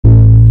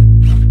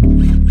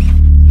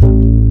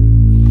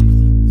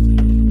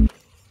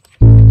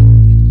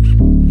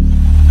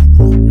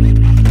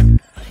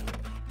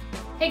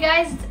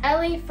guys, it's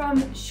Ellie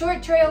from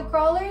Short Trail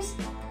Crawlers.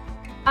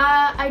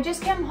 I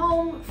just came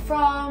home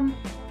from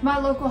my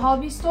local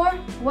hobby store,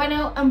 went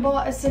out and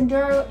bought a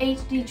Sendero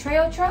HD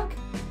trail truck.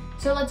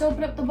 So let's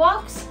open up the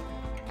box,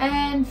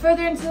 and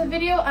further into the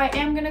video I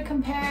am going to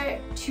compare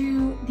it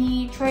to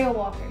the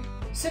Trailwalker.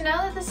 So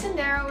now that the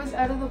Sendero is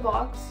out of the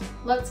box,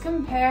 let's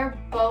compare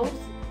both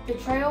the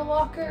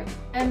Trailwalker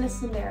and the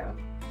Sendero.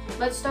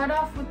 Let's start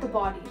off with the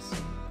bodies.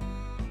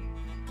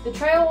 The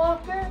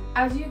Trailwalker,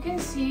 as you can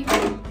see,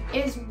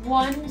 is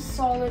one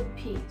solid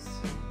piece.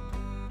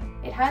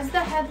 It has the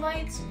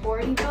headlights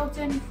already built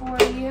in for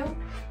you.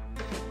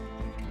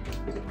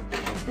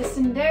 The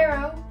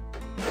Sendero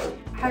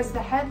has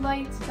the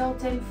headlights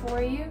built in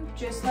for you,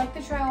 just like the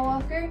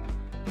Trailwalker.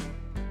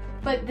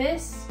 But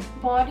this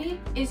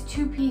body is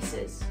two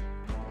pieces.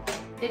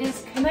 It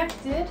is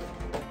connected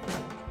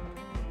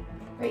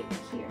right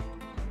here,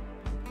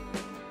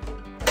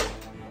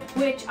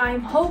 which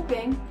I'm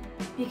hoping,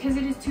 because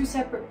it is two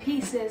separate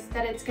pieces,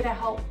 that it's going to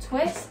help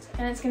twist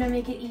and it's going to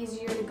make it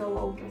easier to go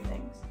over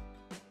things.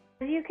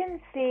 As you can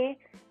see,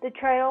 the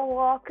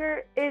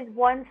Trailwalker is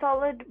one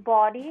solid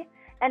body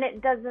and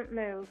it doesn't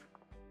move.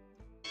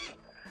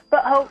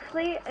 But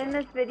hopefully in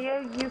this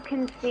video you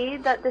can see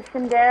that the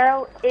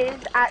Sendero is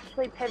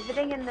actually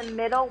pivoting in the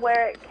middle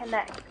where it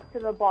connects to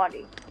the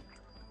body,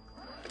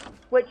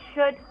 which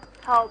should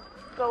help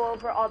go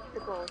over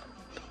obstacles.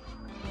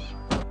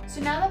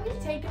 So now that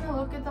we've taken a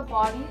look at the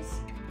bodies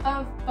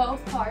of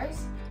both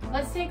cars,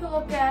 let's take a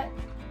look at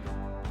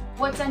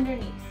what's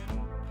underneath.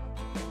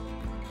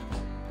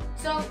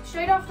 So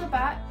straight off the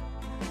bat,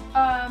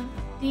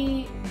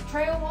 the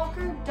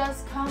Trailwalker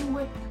does come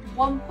with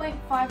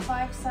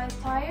 1.55 size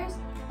tires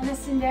and the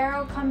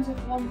Sendero comes with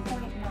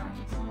 1.9s.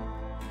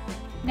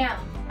 Now,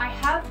 I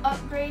have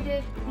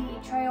upgraded the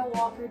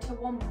Trailwalker to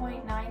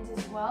 1.9s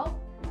as well,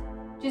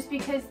 just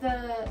because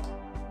the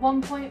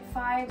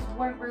 1.5s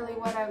weren't really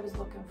what I was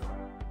looking for.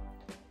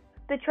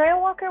 The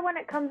Trailwalker, when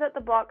it comes out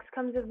the box,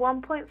 comes with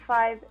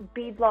 1.5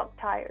 B-block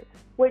tires,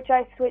 which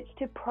I switched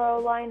to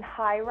Proline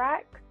High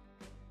Racks,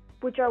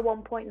 which are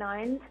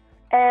 1.9s,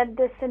 and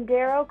the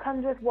Sendero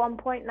comes with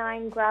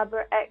 1.9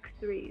 Grabber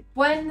X3s.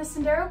 When the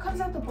Sendero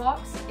comes out the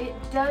box, it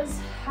does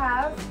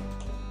have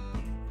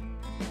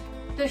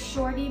the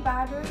shorty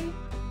battery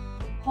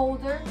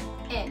holder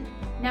in.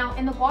 Now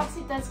in the box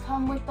it does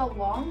come with the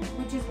long,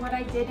 which is what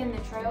I did in the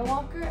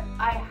Trailwalker.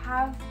 I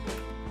have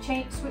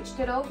switched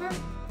it over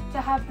to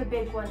have the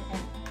big one in.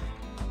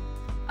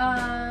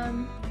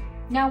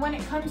 Now when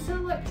it comes to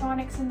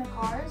electronics in the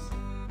cars,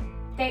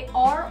 they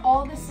are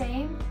all the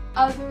same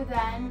other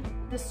than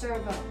the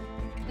servo.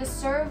 The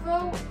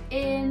servo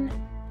in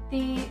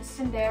the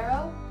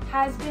Sendero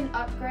has been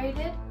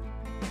upgraded.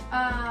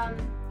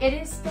 It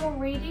is still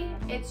reedy,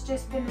 it's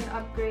just been an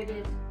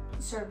upgraded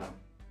servo.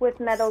 With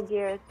metal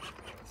gears.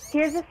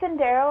 Here's the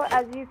Sendero.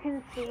 As you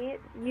can see,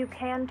 you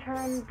can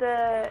turn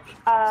the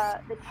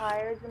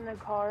tires in the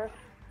car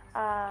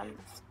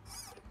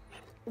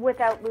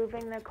without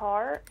moving the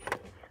car,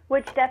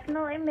 which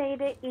definitely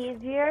made it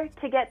easier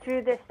to get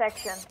through this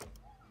section.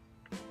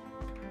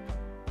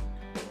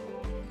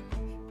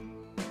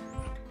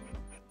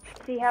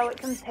 See how it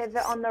can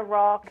pivot on the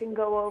rock and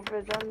go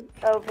over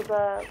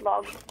the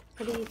logs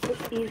pretty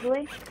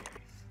easily.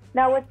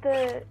 Now with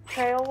the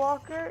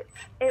Trailwalker,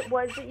 it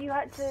was that you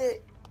had to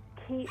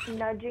keep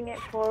nudging it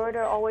forward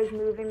or always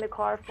moving the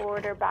car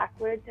forward or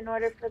backwards in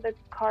order for the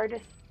car to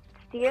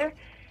steer,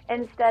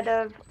 instead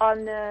of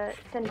on the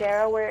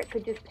Sendero where it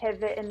could just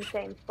pivot in the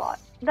same spot.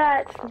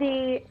 That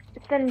the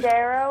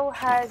Sendero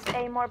has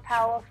a more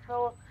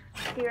powerful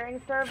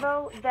steering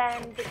servo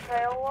than the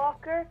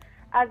Trailwalker,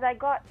 as I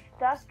got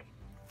stuck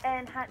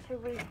and had to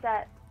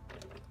reset.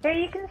 Here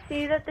you can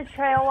see that the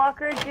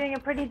Trailwalker is doing a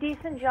pretty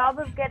decent job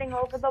of getting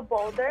over the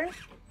boulders.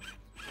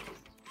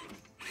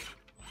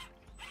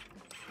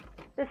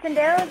 The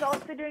Sendero is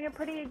also doing a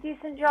pretty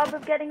decent job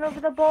of getting over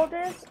the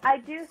boulders. I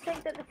do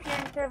think that the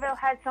steering servo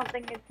has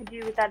something to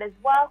do with that as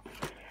well.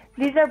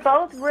 These are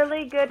both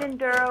really good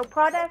Enduro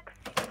products.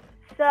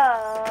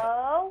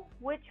 So,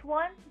 which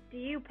one do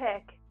you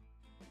pick?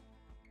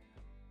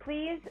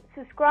 Please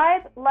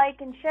subscribe, like,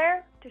 and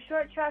share to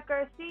Short Track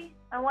RC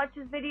and watch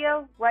this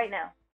video right now.